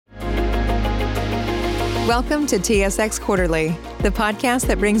Welcome to TSX Quarterly, the podcast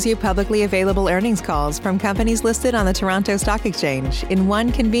that brings you publicly available earnings calls from companies listed on the Toronto Stock Exchange in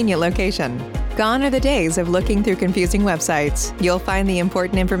one convenient location. Gone are the days of looking through confusing websites. You'll find the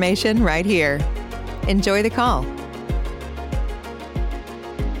important information right here. Enjoy the call.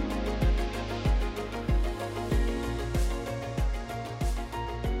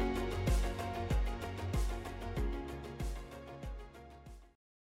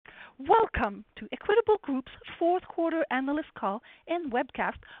 Welcome to Equitable Group's fourth quarter analyst call and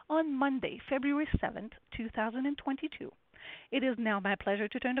webcast on Monday, February 7th, 2022. It is now my pleasure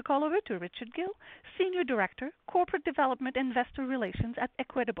to turn the call over to Richard Gill, Senior Director, Corporate Development and Investor Relations at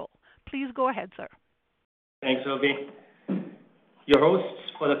Equitable. Please go ahead, sir. Thanks, Sylvie. Your hosts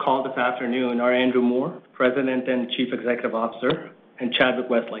for the call this afternoon are Andrew Moor, President and Chief Executive Officer, and Chadwick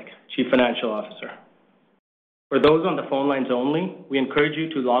Westlake, Chief Financial Officer. For those on the phone lines only, we encourage you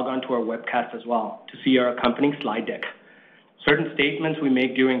to log on to our webcast as well to see our accompanying slide deck. Certain statements we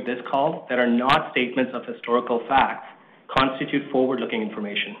make during this call that are not statements of historical facts constitute forward-looking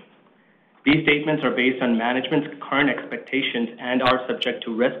information. These statements are based on management's current expectations and are subject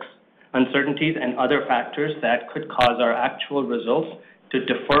to risks, uncertainties, and other factors that could cause our actual results to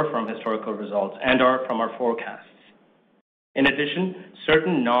differ from historical results and are from our forecasts. In addition,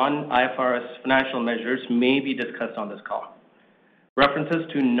 certain non-IFRS financial measures may be discussed on this call. References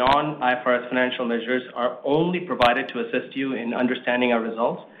to non-IFRS financial measures are only provided to assist you in understanding our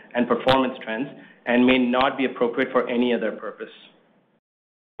results and performance trends and may not be appropriate for any other purpose.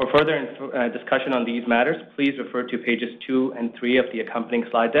 For further discussion on these matters, please refer to pages 2 and 3 of the accompanying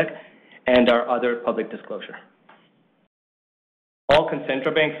slide deck and our other public disclosure. All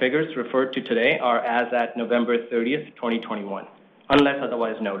Concentra Bank figures referred to today are as at November 30th, 2021, unless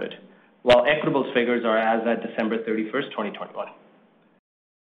otherwise noted, while Equitable's figures are as at December 31st, 2021.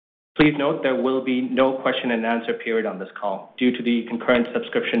 Please note there will be no question and answer period on this call due to the concurrent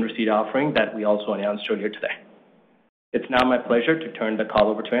subscription receipt offering that we also announced earlier today. It's now my pleasure to turn the call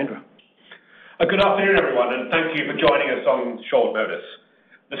over to Andrew. Good afternoon, everyone, and thank you for joining us on short notice.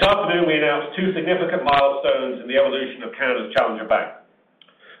 This afternoon, we announced two significant milestones in the evolution of Canada's Challenger Bank.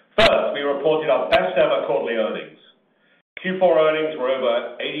 First, we reported our best ever quarterly earnings. Q4 earnings were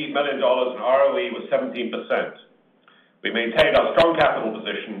over $80 million and ROE was 17%. We maintained our strong capital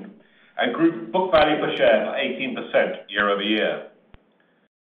position and grew book value per share by 18% year over year.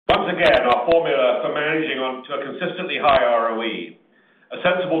 Once again, our formula for managing on to a consistently high ROE, a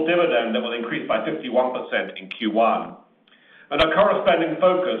sensible dividend that will increase by 51% in Q1, and a corresponding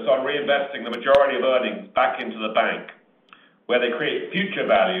focus on reinvesting the majority of earnings back into the bank, where they create future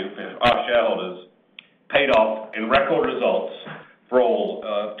value for our shareholders, paid off in record results for all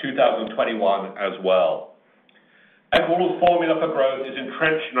of 2021 as well. Equitable's formula for growth is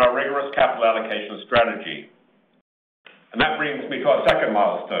entrenched in our rigorous capital allocation strategy. And that brings me to our second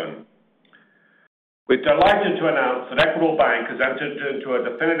milestone. We're delighted to announce that Equitable Bank has entered into a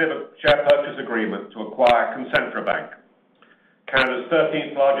definitive share purchase agreement to acquire Concentra Bank, Canada's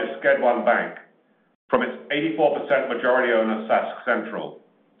 13th largest Sched 1 bank, from its 84% majority owner, Sask Central.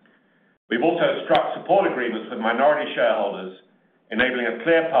 We've also struck support agreements with minority shareholders, enabling a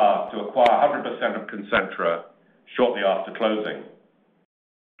clear path to acquire 100% of Concentra shortly after closing.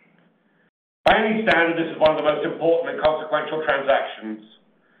 By any standard, this is one of the most important and consequential transactions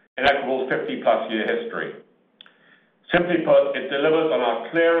in Equitable's 50-plus year history. Simply put, it delivers on our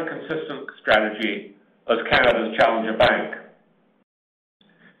clear and consistent strategy as Canada's Challenger Bank.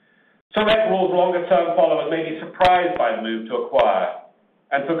 Some Equitable's longer-term followers may be surprised by the move to acquire,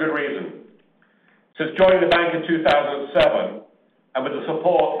 and for good reason. Since joining the bank in 2007, and with the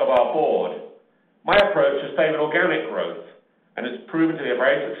support of our board, my approach has favored organic growth, and it's proven to be a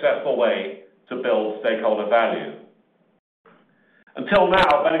very successful way to build stakeholder value. Until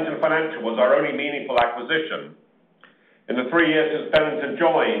now, Bennington Financial was our only meaningful acquisition. In the 3 years since Bennington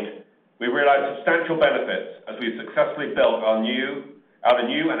joined, we realized substantial benefits as we've successfully built a new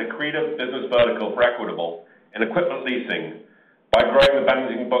and accretive business vertical for Equitable in equipment leasing by growing the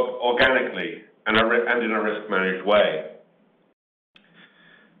Bennington book organically and in a risk-managed way.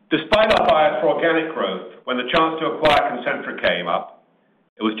 Despite our bias for organic growth, when the chance to acquire Concentra came up,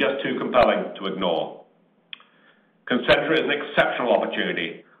 it was just too compelling to ignore. Concentra is an exceptional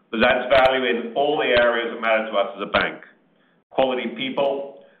opportunity that adds value in all the areas that matter to us as a bank. Quality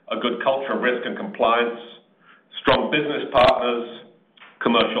people, a good culture of risk and compliance, strong business partners,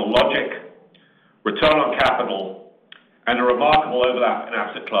 commercial logic, return on capital, and a remarkable overlap in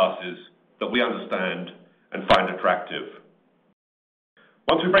asset classes that we understand and find attractive.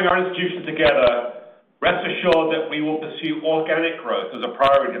 Once we bring our institutions together, rest assured that we will pursue organic growth as a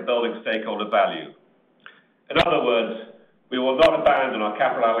priority to building stakeholder value. In other words, we will not abandon our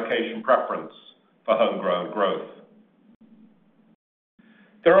capital allocation preference for homegrown growth.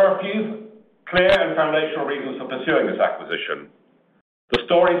 There are a few clear and foundational reasons for pursuing this acquisition. The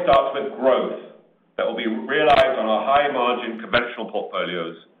story starts with growth that will be realized on our high-margin conventional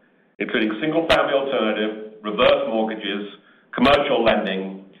portfolios, including single-family alternative, reverse mortgages, commercial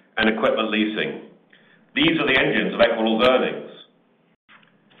lending, and equipment leasing. These are the engines of Equitable's earnings.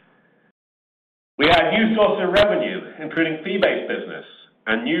 We add new sources of revenue, including fee-based business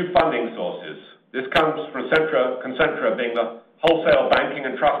and new funding sources. This comes from Concentra being the wholesale banking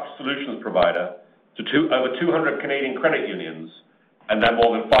and trust solutions provider to over 200 Canadian credit unions and their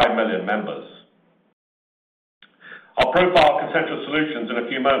more than 5 million members. I'll profile Concentra Solutions in a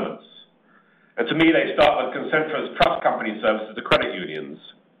few moments. And to me, they start with Concentra's trust company services to credit unions,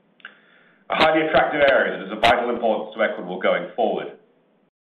 a highly attractive area that is of vital importance to Equitable going forward.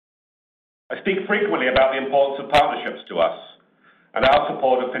 I speak frequently about the importance of partnerships to us and our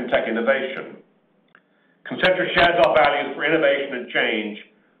support of fintech innovation. Concentra shares our values for innovation and change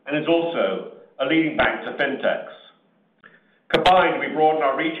and is also a leading bank to fintechs. Combined, we broaden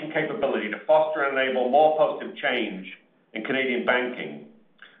our reach and capability to foster and enable more positive change in Canadian banking.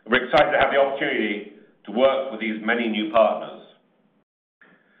 We're excited to have the opportunity to work with these many new partners.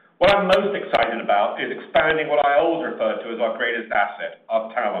 What I'm most excited about is expanding what I always refer to as our greatest asset,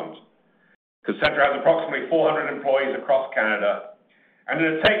 our talent. Concentra has approximately 400 employees across Canada, and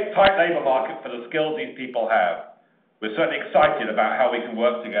in a tight labour market for the skills these people have, we're certainly excited about how we can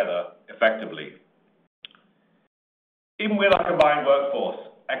work together effectively. Even with our combined workforce,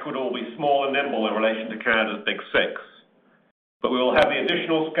 Equitable will be small and nimble in relation to Canada's Big Six, but we will have the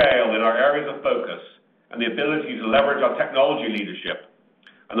additional scale in our areas of focus and the ability to leverage our technology leadership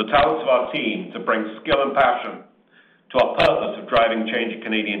and the talents of our team to bring skill and passion to our purpose of driving change in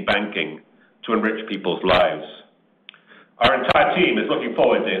Canadian banking to enrich people's lives. Our entire team is looking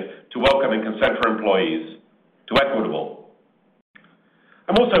forward to welcoming Concentra employees to Equitable.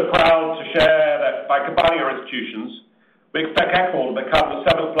 I'm also proud to share that by combining our institutions, we expect Equitable to become the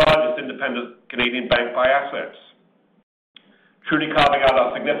 7th largest independent Canadian bank by assets, truly carving out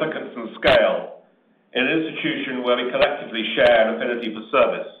our significance and scale in an institution where we collectively share an affinity for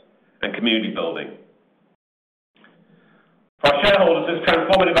service and community building. For our shareholders, this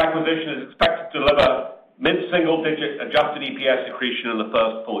transformative acquisition is expected to deliver mid-single-digit adjusted EPS accretion in the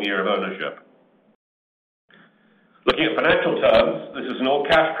first full year of ownership. Looking at financial terms, this is an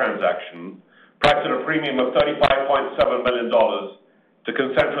all-cash transaction priced at a premium of $35.7 million to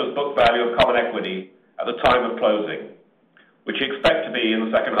Concentra's book value of common equity at the time of closing, which we expect to be in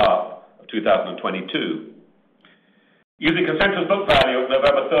the second half of 2022. Using Concentra's book value of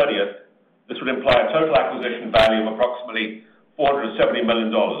November 30th, this would imply a total acquisition value of approximately $470 million,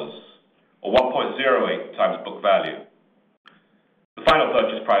 or 1.08 times book value. The final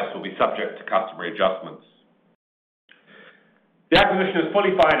purchase price will be subject to customary adjustments. The acquisition is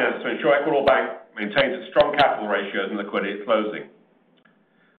fully financed to ensure Equitable Bank maintains its strong capital ratios and liquidity at closing.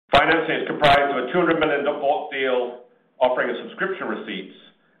 Financing is comprised of a $200 million bought deal offering a subscription receipts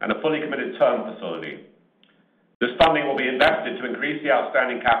and a fully committed term facility. This funding will be invested to increase the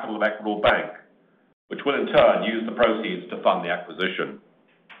outstanding capital of Equitable Bank, which will in turn use the proceeds to fund the acquisition.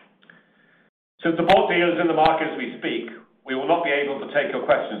 Since the bought deal is in the market as we speak, we will not be able to take your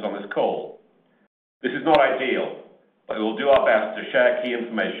questions on this call. This is not ideal, but we will do our best to share key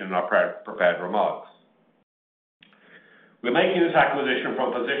information in our prepared remarks. We're making this acquisition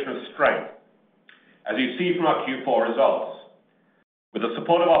from a position of strength, as you see from our Q4 results. With the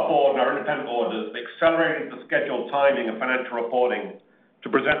support of our board and our independent auditors, we accelerated the scheduled timing of financial reporting to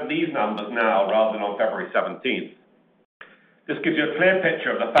present these numbers now rather than on February 17th. This gives you a clear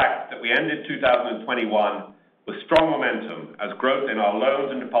picture of the fact that we ended 2021 with strong momentum as growth in our loans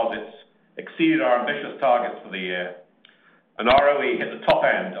and deposits exceeded our ambitious targets for the year, and ROE hit the top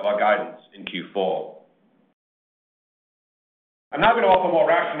end of our guidance in Q4. I'm now going to offer more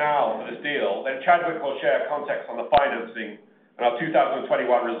rationale for this deal, then Chadwick will share context on the financing and our 2021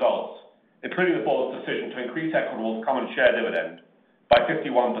 results, including the board's decision to increase Equitable's common share dividend by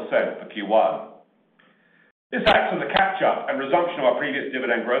 51% for Q1. This acts as a catch-up and resumption of our previous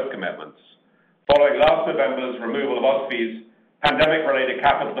dividend growth commitments, following last November's removal of OSFI's pandemic-related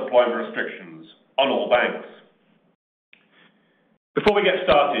capital deployment restrictions on all banks. Before we get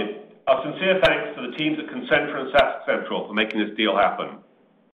started, our sincere thanks to the teams at Concentra and Sask Central for making this deal happen.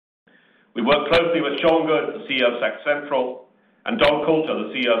 We worked closely with Sean Good, the CEO of Sask Central, and Don Coulter,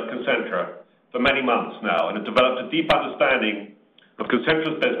 the CEO of Concentra, for many months now, and have developed a deep understanding of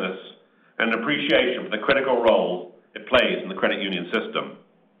Concentra's business and an appreciation for the critical role it plays in the credit union system.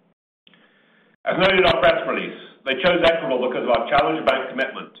 As noted in our press release, they chose Equitable because of our Challenger Bank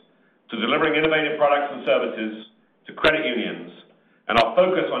commitment to delivering innovative products and services to credit unions and our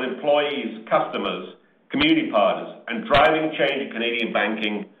focus on employees, customers, community partners, and driving change in Canadian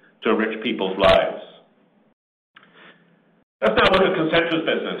banking to enrich people's lives. Let's now look at Concentra's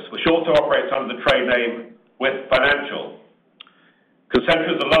business, which also operates under the trade name With Financial.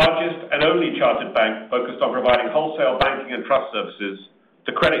 Concentra is the largest and only chartered bank focused on providing wholesale banking and trust services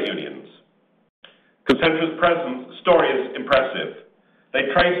to credit unions. Concentra's present story is impressive.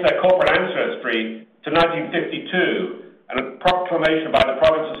 They trace their corporate ancestry to 1952 and a proclamation by the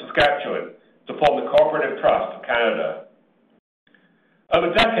province of Saskatchewan to form the Cooperative Trust of Canada.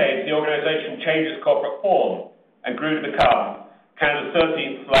 Over decades, the organization changed its corporate form and grew to become Canada's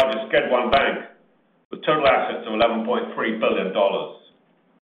 13th largest Sched 1 bank, with total assets of $11.3 billion.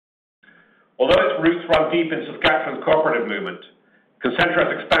 Although its roots run deep in Saskatchewan's cooperative movement, Concentra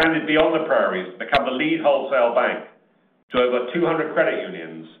has expanded beyond the prairies to become the lead wholesale bank to over 200 credit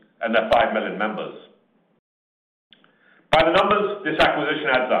unions and their 5 million members. By the numbers, this acquisition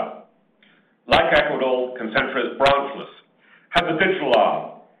adds up. Like Equitable, Concentra is branchless, has a digital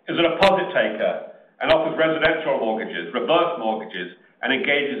arm, is a deposit taker, and offers residential mortgages, reverse mortgages, and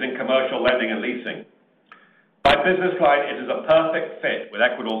engages in commercial lending and leasing. By business line, it is a perfect fit with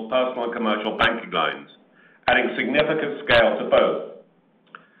Equitable's personal and commercial banking lines, adding significant scale to both.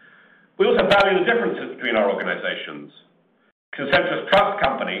 We also value the differences between our organizations. Concentra's trust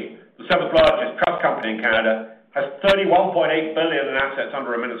company, the 7th largest trust company in Canada, has $31.8 billion in assets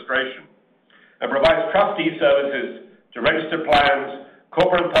under administration and provides trustee services to registered plans,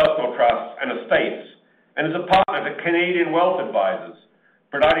 corporate and personal trusts, and estates, and is a partner to Canadian Wealth Advisors,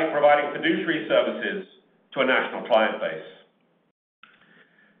 providing fiduciary services to a national client base.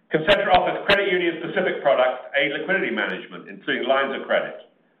 Concentra offers credit union-specific products, aid liquidity management, including lines of credit,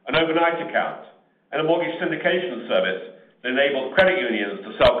 an overnight account, and a mortgage syndication service that enables credit unions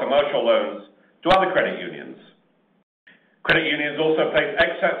to sell commercial loans to other credit unions. Credit unions also place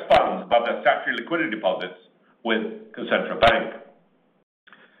excess funds above their statutory liquidity deposits with Concentra Bank.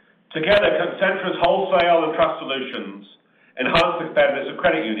 Together, Concentra's wholesale and trust solutions enhance the competitiveness of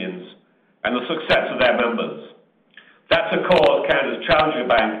credit unions and the success of their members. That's a cause Canada's Challenger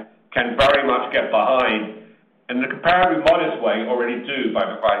Bank can very much get behind, and in a comparatively modest way already do by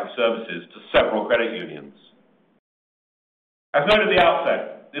providing services to several credit unions. As noted at the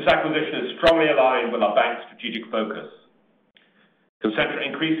outset, this acquisition is strongly aligned with our bank's strategic focus. Concentra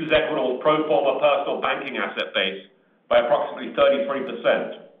increases Equitable's pro forma personal banking asset base by approximately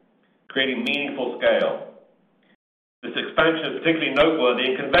 33%, creating meaningful scale. This expansion is particularly noteworthy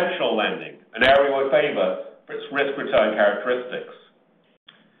in conventional lending, an area we favor for its risk-return characteristics.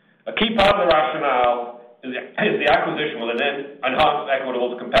 A key part of the rationale is the acquisition will enhance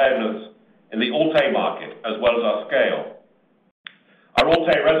Equitable's competitiveness in the Alt-A market as well as our scale. Our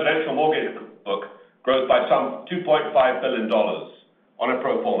Alt-A residential mortgage book grows by some $2.5 billion on a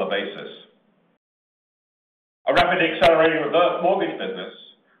pro forma basis. A rapidly accelerating reverse mortgage business,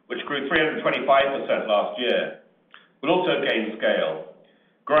 which grew 325% last year, will also gain scale,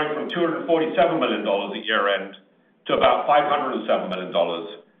 growing from $247 million at year-end to about $507 million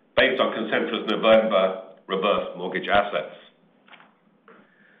based on Concentra's November reverse mortgage assets.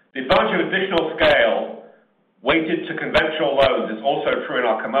 The advantage of additional scale weighted to conventional loans is also true in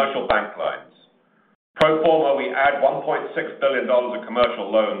our commercial bank lines. Pro forma, we add $1.6 billion of commercial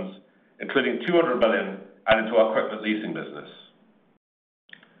loans, including $200 billion added to our equipment leasing business.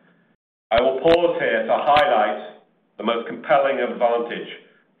 I will pause here to highlight the most compelling advantage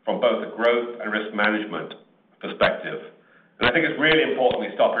from both a growth and risk management perspective. And I think it's really important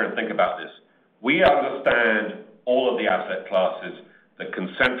we stop here and think about this. We understand all of the asset classes that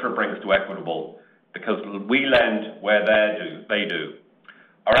Concentra brings to Equitable because we lend where they do.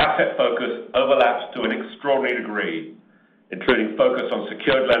 Our asset focus overlaps to an extraordinary degree, including focus on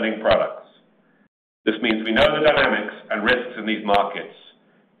secured lending products. This means we know the dynamics and risks in these markets,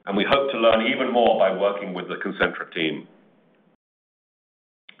 and we hope to learn even more by working with the Concentra team.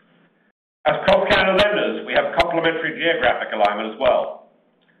 As cross-Canada lenders, we have complementary geographic alignment as well.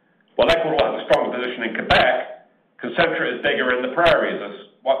 While Equitable has a stronger position in Quebec, Concentra is bigger in the prairies,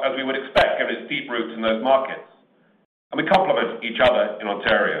 as we would expect given its deep roots in those markets, and we complement each other in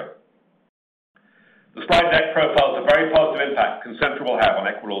Ontario. The slide deck profiles the very positive impact Concentra will have on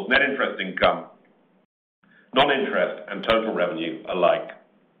Equitable's net interest income, non-interest, and total revenue alike.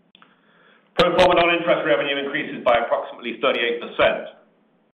 Pro forma non-interest revenue increases by approximately 38%,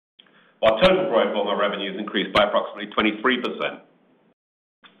 while total pro forma revenues increase by approximately 23%,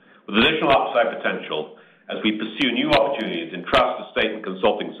 with additional upside potential as we pursue new opportunities in trust, estate, and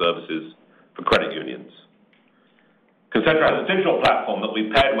consulting services for credit unions. Concentra has a digital platform that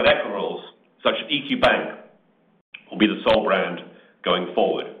we paired with Equitable's, such as EQ Bank will be the sole brand going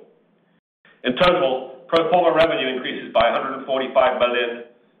forward. In total, pro forma revenue increases by $145 million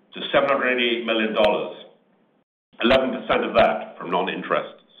to $788 million, 11% of that from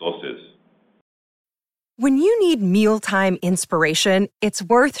non-interest sources. When you need mealtime inspiration, it's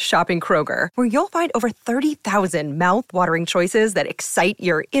worth shopping Kroger, where you'll find over 30,000 mouth-watering choices that excite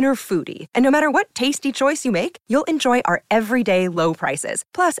your inner foodie. And no matter what tasty choice you make, you'll enjoy our everyday low prices,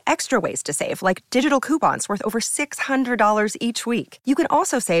 plus extra ways to save, like digital coupons worth over $600 each week. You can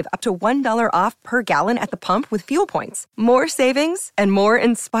also save up to $1 off per gallon at the pump with fuel points. More savings and more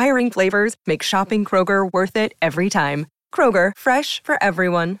inspiring flavors make shopping Kroger worth it every time. Kroger, fresh for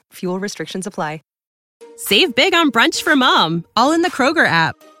everyone. Fuel restrictions apply. Save big on brunch for mom, all in the Kroger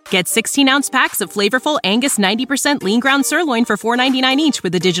app. Get 16-ounce packs of flavorful Angus 90% lean ground sirloin for $4.99 each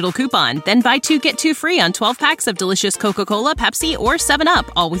with a digital coupon. Then buy 2, get 2 free on 12 packs of delicious Coca-Cola, Pepsi, or 7-Up,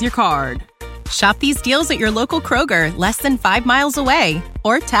 all with your card. Shop these deals at your local Kroger, less than 5 miles away.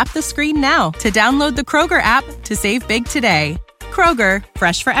 Or tap the screen now to download the Kroger app to save big today. Kroger,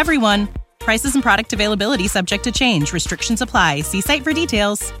 fresh for everyone. Prices and product availability subject to change. Restrictions apply. See site for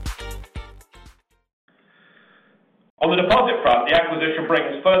details. On the deposit front, the acquisition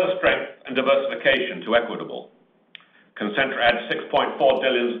brings further strength and diversification to Equitable. Concentra adds $6.4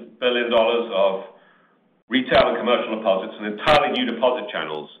 billion of retail and commercial deposits and entirely new deposit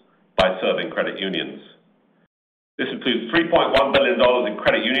channels by serving credit unions. This includes $3.1 billion in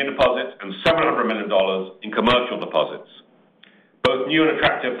credit union deposits and $700 million in commercial deposits, both new and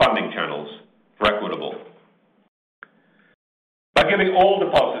attractive funding channels for Equitable. By giving all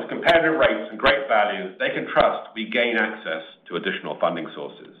depositors competitive rates and great value, they can trust we gain access to additional funding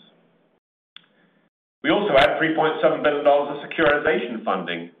sources. We also add $3.7 billion of securitization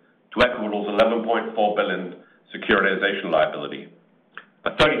funding to Equitable's $11.4 billion securitization liability,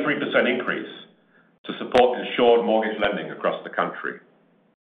 a 33% increase to support insured mortgage lending across the country.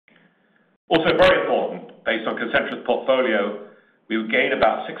 Also very important, based on Concentra's portfolio, we would gain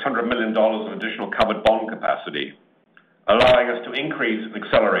about $600 million of additional covered bond capacity, allowing us to increase and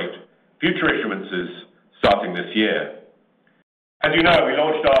accelerate future issuances starting this year. As you know, we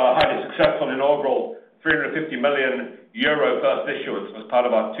launched our highly successful inaugural €350 million first issuance as part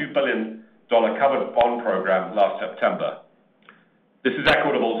of our $2 billion covered bond program last September. This is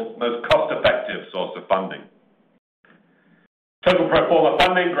Equitable's most cost-effective source of funding. Total pro forma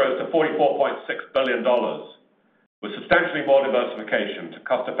funding grows to $44.6 billion, with substantially more diversification to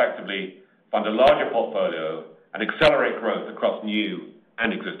cost-effectively fund a larger portfolio and accelerate growth across new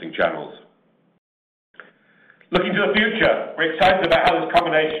and existing channels. Looking to the future, we're excited about how this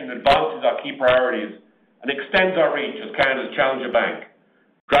combination advances our key priorities and extends our reach as Canada's challenger bank,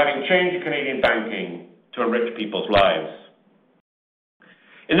 driving change in Canadian banking to enrich people's lives.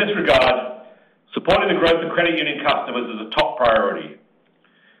 In this regard, supporting the growth of credit union customers is a top priority.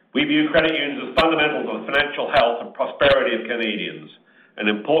 We view credit unions as fundamental to the financial health and prosperity of Canadians, an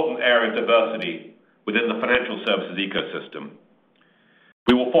important area of diversity within the financial services ecosystem.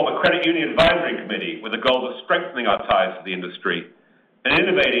 We will form a credit union advisory committee with the goal of strengthening our ties to the industry and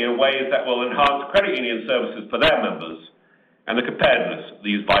innovating in ways that will enhance credit union services for their members and the competitiveness of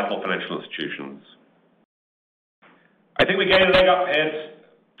these vital financial institutions. I think we gained a leg up here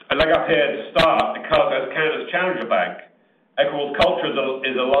to start because as Canada's challenger bank, Equitable's culture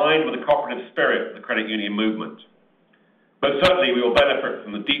is aligned with the cooperative spirit of the credit union movement. But certainly we will benefit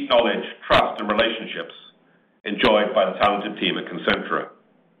from the deep knowledge, trust, and relationships enjoyed by the talented team at Concentra.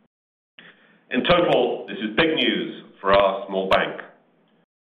 In total, this is big news for our small bank.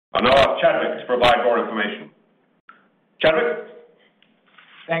 I'll now ask Chadwick to provide more information. Chadwick?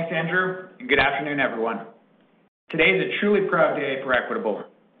 Thanks, Andrew, and good afternoon, everyone. Today is a truly proud day for Equitable,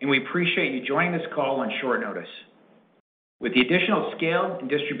 and we appreciate you joining this call on short notice. With the additional scale and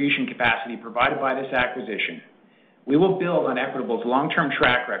distribution capacity provided by this acquisition, we will build on Equitable's long-term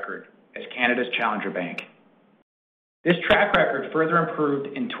track record as Canada's challenger bank. This track record further improved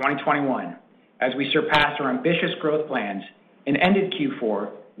in 2021 as we surpassed our ambitious growth plans and ended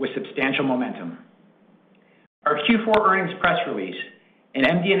Q4 with substantial momentum. Our Q4 earnings press release and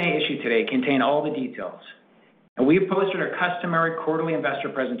MD&A issued today contain all the details, and we have posted our customary quarterly investor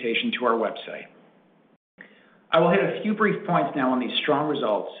presentation to our website. I will hit a few brief points now on these strong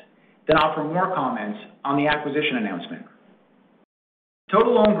results, then offer more comments on the acquisition announcement.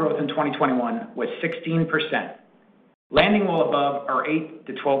 Total loan growth in 2021 was 16%, landing well above our 8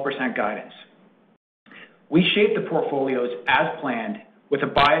 to 12% guidance. We shaped the portfolios as planned with a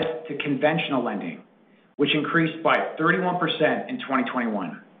bias to conventional lending, which increased by 31% in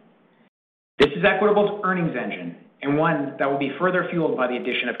 2021. This is Equitable's earnings engine, and one that will be further fueled by the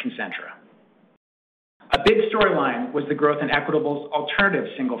addition of Concentra. A big storyline was the growth in Equitable's alternative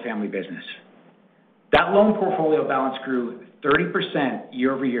single-family business. That loan portfolio balance grew 30%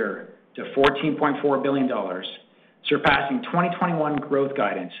 year over year to $14.4 billion, surpassing 2021 growth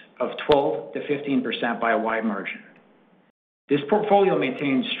guidance of 12 to 15% by a wide margin. This portfolio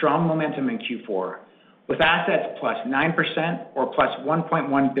maintained strong momentum in Q4, with assets plus 9% or plus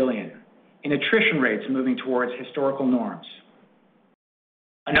 $1.1 billion, and attrition rates moving towards historical norms.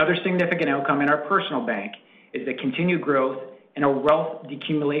 Another significant outcome in our personal bank is the continued growth in our wealth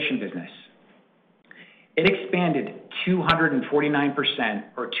decumulation business. It expanded 249%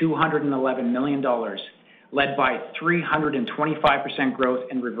 or $211 million, led by 325% growth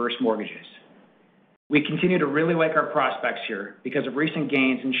in reverse mortgages. We continue to really like our prospects here because of recent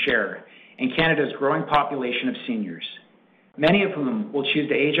gains in share in Canada's growing population of seniors, many of whom will choose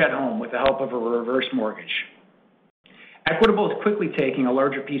to age at home with the help of a reverse mortgage. Equitable is quickly taking a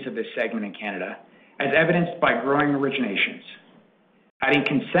larger piece of this segment in Canada, as evidenced by growing originations. Adding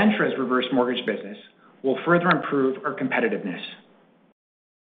Concentra's reverse mortgage business will further improve our competitiveness.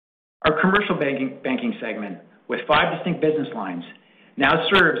 Our commercial banking segment, with 5 distinct business lines, now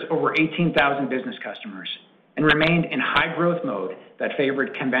serves over 18,000 business customers and remained in high growth mode that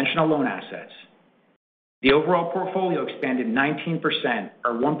favored conventional loan assets. The overall portfolio expanded 19%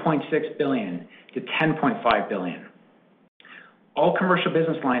 or $1.6 billion to $10.5 billion. All commercial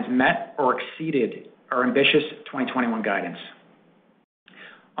business lines met or exceeded our ambitious 2021 guidance.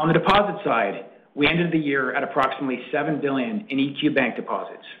 On the deposit side, we ended the year at approximately $7 billion in EQ Bank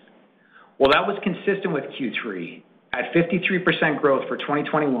deposits. While that was consistent with Q3, at 53% growth for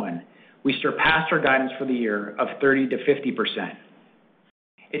 2021, we surpassed our guidance for the year of 30 to 50%.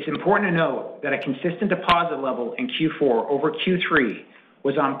 It's important to note that a consistent deposit level in Q4 over Q3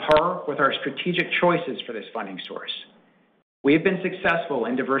 was on par with our strategic choices for this funding source. We have been successful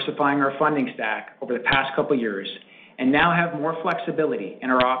in diversifying our funding stack over the past couple years and now have more flexibility in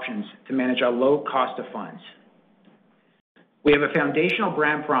our options to manage our low cost of funds. We have a foundational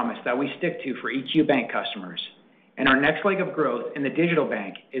brand promise that we stick to for EQ Bank customers, and our next leg of growth in the digital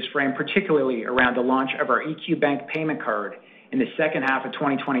bank is framed particularly around the launch of our EQ Bank payment card in the second half of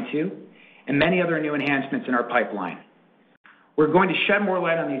 2022 and many other new enhancements in our pipeline. We're going to shed more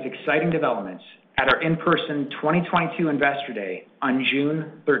light on these exciting developments at our in-person 2022 Investor Day on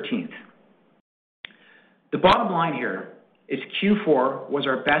June 13th. The bottom line here is Q4 was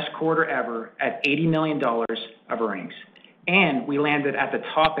our best quarter ever at $80 million of earnings, and we landed at the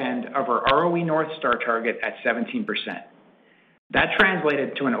top end of our ROE North Star target at 17%. That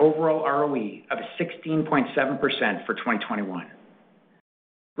translated to an overall ROE of 16.7% for 2021.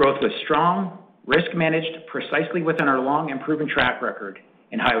 Growth was strong, risk managed precisely within our long and proven track record,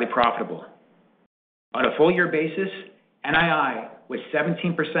 and highly profitable. On a full year basis, NII was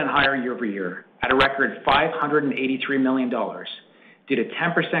 17% higher year over year at a record $583 million due to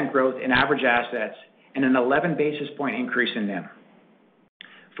 10% growth in average assets and an 11 basis point increase in NIM.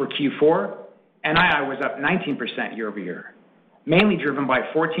 For Q4, NII was up 19% year over year, mainly driven by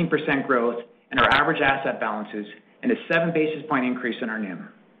 14% growth in our average asset balances and a 7 basis point increase in our NIM.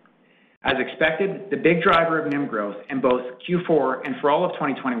 As expected, the big driver of NIM growth in both Q4 and for all of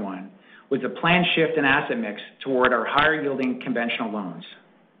 2021 was the planned shift in asset mix toward our higher yielding conventional loans.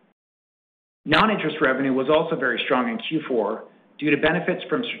 Non-interest revenue was also very strong in Q4 due to benefits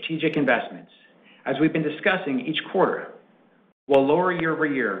from strategic investments, as we've been discussing each quarter. While lower year over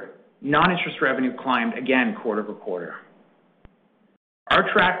year, non-interest revenue climbed again quarter over quarter.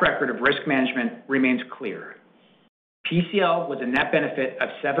 Our track record of risk management remains clear. PCL was a net benefit of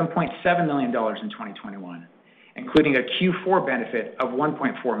 $7.7 million in 2021, including a Q4 benefit of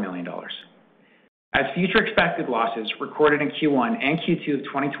 $1.4 million. As future expected losses recorded in Q1 and Q2 of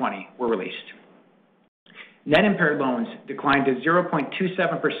 2020 were released. Net impaired loans declined to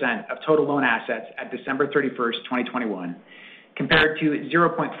 0.27% of total loan assets at December 31st, 2021, compared to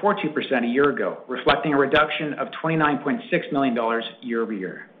 0.42% a year ago, reflecting a reduction of $29.6 million year over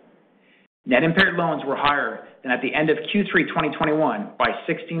year. Net impaired loans were higher than at the end of Q3 2021 by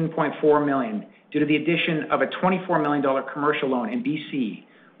 $16.4 million due to the addition of a $24 million commercial loan in BC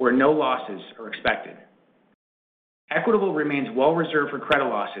where no losses are expected. Equitable remains well reserved for credit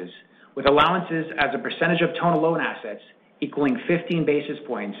losses, with allowances as a percentage of total loan assets equaling 15 basis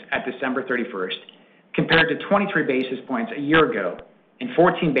points at December 31st, compared to 23 basis points a year ago and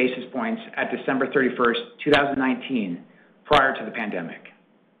 14 basis points at December 31st, 2019, prior to the pandemic.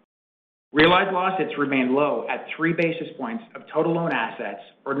 Realized losses remain low at 3 basis points of total loan assets,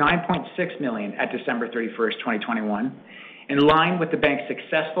 or $9.6 million at December 31st, 2021, in line with the bank's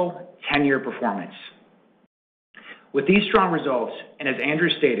successful 10-year performance. With these strong results, and as Andrew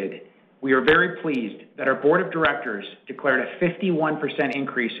stated, we are very pleased that our board of directors declared a 51%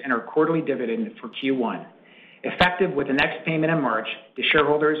 increase in our quarterly dividend for Q1, effective with the next payment in March to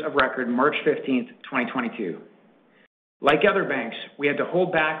shareholders of record March 15th, 2022. Like other banks, we had to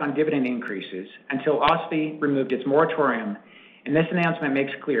hold back on dividend increases until OSFI removed its moratorium, and this announcement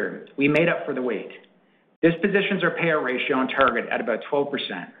makes clear we made up for the wait. This positions our payout ratio on target at about 12%.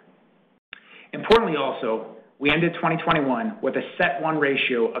 Importantly also, we ended 2021 with a CET1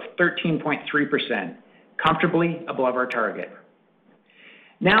 ratio of 13.3%, comfortably above our target.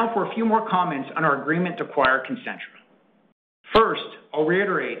 Now for a few more comments on our agreement to acquire Concentra. First, I'll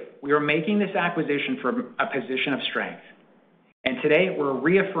reiterate we are making this acquisition from a position of strength. And today we're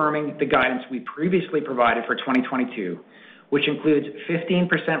reaffirming the guidance we previously provided for 2022, which includes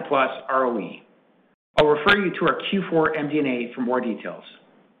 15% plus ROE. I'll refer you to our Q4 MD&A for more details.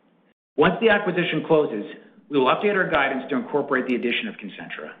 Once the acquisition closes, we will update our guidance to incorporate the addition of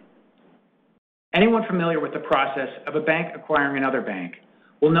Concentra. Anyone familiar with the process of a bank acquiring another bank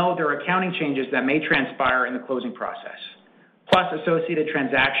will know there are accounting changes that may transpire in the closing process, plus associated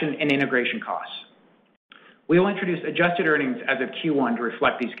transaction and integration costs. We will introduce adjusted earnings as of Q1 to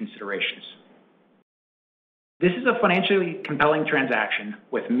reflect these considerations. This is a financially compelling transaction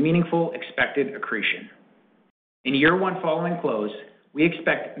with meaningful expected accretion. In year one following close, we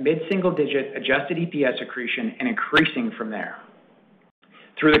expect mid-single-digit adjusted EPS accretion and increasing from there.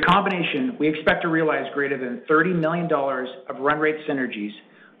 Through the combination, we expect to realize greater than $30 million of run rate synergies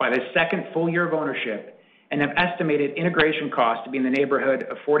by the second full year of ownership and have estimated integration costs to be in the neighborhood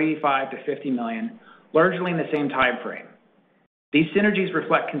of $45 to $50 million, largely in the same time frame. These synergies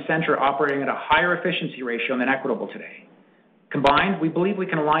reflect Concentra operating at a higher efficiency ratio than Equitable today. Combined, we believe we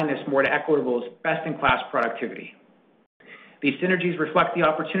can align this more to Equitable's best-in-class productivity. These synergies reflect the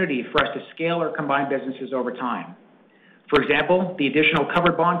opportunity for us to scale our combined businesses over time. For example, the additional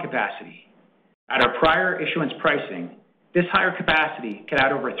covered bond capacity. At our prior issuance pricing, this higher capacity could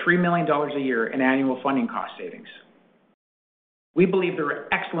add over $3 million a year in annual funding cost savings. We believe there are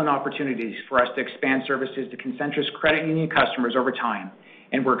excellent opportunities for us to expand services to Concentra's credit union customers over time,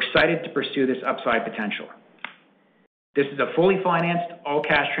 and we're excited to pursue this upside potential. This is a fully financed,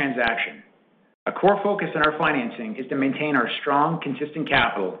 all-cash transaction. A core focus in our financing is to maintain our strong, consistent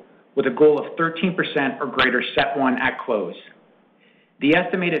capital with a goal of 13% or greater CET1 at close. The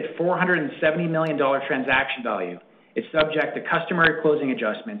estimated $470 million transaction value is subject to customary closing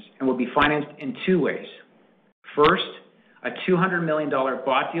adjustments and will be financed in two ways. First, a $200 million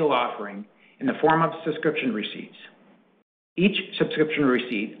bought deal offering in the form of subscription receipts. Each subscription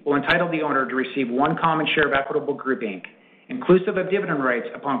receipt will entitle the owner to receive one common share of Equitable Group Inc., inclusive of dividend rights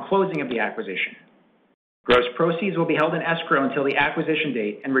upon closing of the acquisition. Gross proceeds will be held in escrow until the acquisition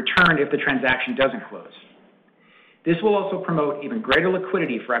date and returned if the transaction doesn't close. This will also promote even greater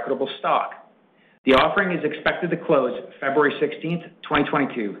liquidity for Equitable stock. The offering is expected to close February 16th,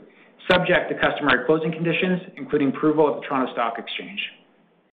 2022, subject to customary closing conditions, including approval of the Toronto Stock Exchange.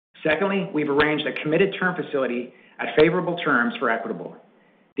 Secondly, we've arranged a committed term facility at favorable terms for Equitable.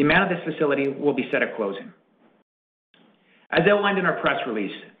 The amount of this facility will be set at closing. As outlined in our press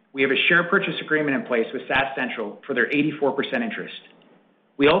release, we have a share purchase agreement in place with SAS Central for their 84% interest.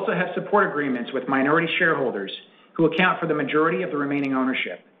 We also have support agreements with minority shareholders who account for the majority of the remaining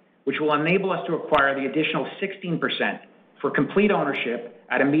ownership, which will enable us to acquire the additional 16% for complete ownership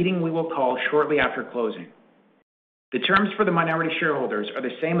at a meeting we will call shortly after closing. The terms for the minority shareholders are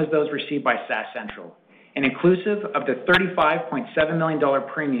the same as those received by SAS Central, and inclusive of the $35.7 million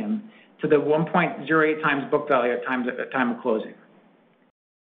premium to the 1.08 times book value at time of closing.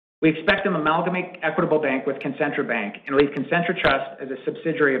 We expect to amalgamate Equitable Bank with Concentra Bank and leave Concentra Trust as a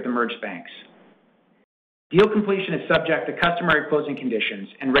subsidiary of the merged banks. Deal completion is subject to customary closing conditions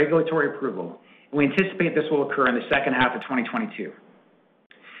and regulatory approval, and we anticipate this will occur in the second half of 2022.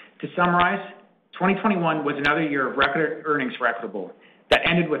 To summarize, 2021 was another year of record earnings for Equitable that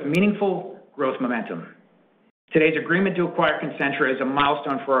ended with meaningful growth momentum. Today's agreement to acquire Concentra is a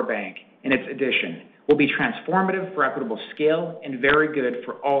milestone for our bank, and its addition will be transformative for Equitable's scale and very good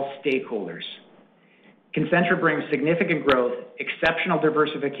for all stakeholders. Concentra brings significant growth, exceptional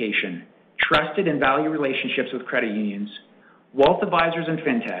diversification, trusted and value relationships with credit unions, wealth advisors and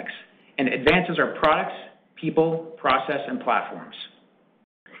fintechs, and advances our products, people, process, and platforms.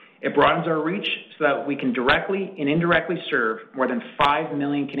 It broadens our reach so that we can directly and indirectly serve more than 5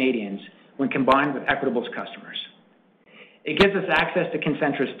 million Canadians when combined with Equitable's customers. It gives us access to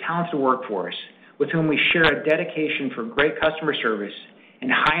Concentra's talented workforce, with whom we share a dedication for great customer service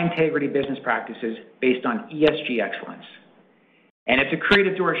and high-integrity business practices based on ESG excellence. and it's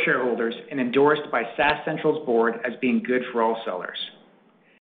accreted to our shareholders and endorsed by SAS Central's board as being good for all sellers.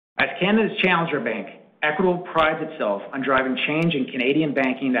 As Canada's challenger bank, Equitable prides itself on driving change in Canadian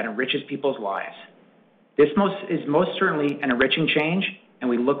banking that enriches people's lives. This is most certainly an enriching change, and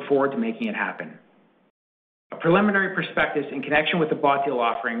we look forward to making it happen. A preliminary prospectus in connection with the bought deal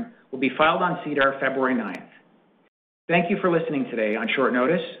offering will be filed on SEDAR February 9th. Thank you for listening today on short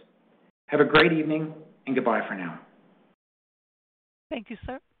notice. Have a great evening, and goodbye for now. Thank you,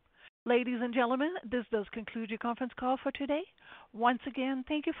 sir. Ladies and gentlemen, this does conclude your conference call for today. Once again,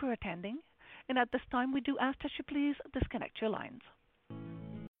 thank you for attending. And at this time, we do ask that you please disconnect your lines.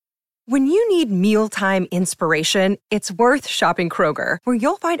 When you need mealtime inspiration, it's worth shopping Kroger, where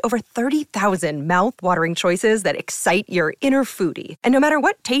you'll find over 30,000 mouth-watering choices that excite your inner foodie. And no matter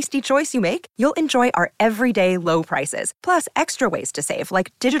what tasty choice you make, you'll enjoy our everyday low prices, plus extra ways to save,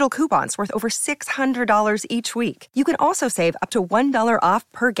 like digital coupons worth over $600 each week. You can also save up to $1 off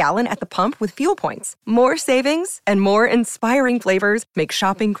per gallon at the pump with fuel points. More savings and more inspiring flavors make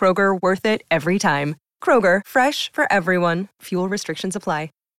shopping Kroger worth it every time. Kroger, fresh for everyone. Fuel restrictions apply.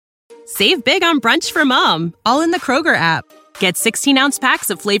 Save big on brunch for mom, all in the Kroger app. Get 16-ounce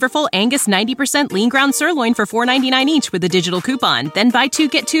packs of flavorful Angus 90% lean ground sirloin for $4.99 each with a digital coupon. Then buy 2,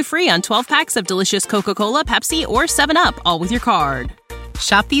 get 2 free on 12 packs of delicious Coca-Cola, Pepsi, or 7-Up, all with your card.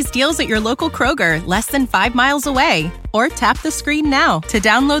 Shop these deals at your local Kroger, less than 5 miles away. Or tap the screen now to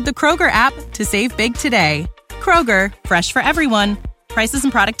download the Kroger app to save big today. Kroger, fresh for everyone. Prices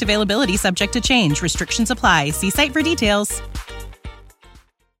and product availability subject to change. Restrictions apply. See site for details.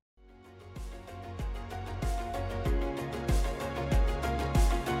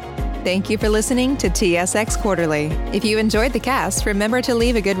 Thank you for listening to TSX Quarterly. If you enjoyed the cast, remember to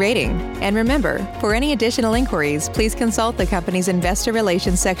leave a good rating. And remember, for any additional inquiries, please consult the company's investor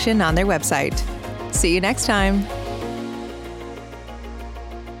relations section on their website. See you next time.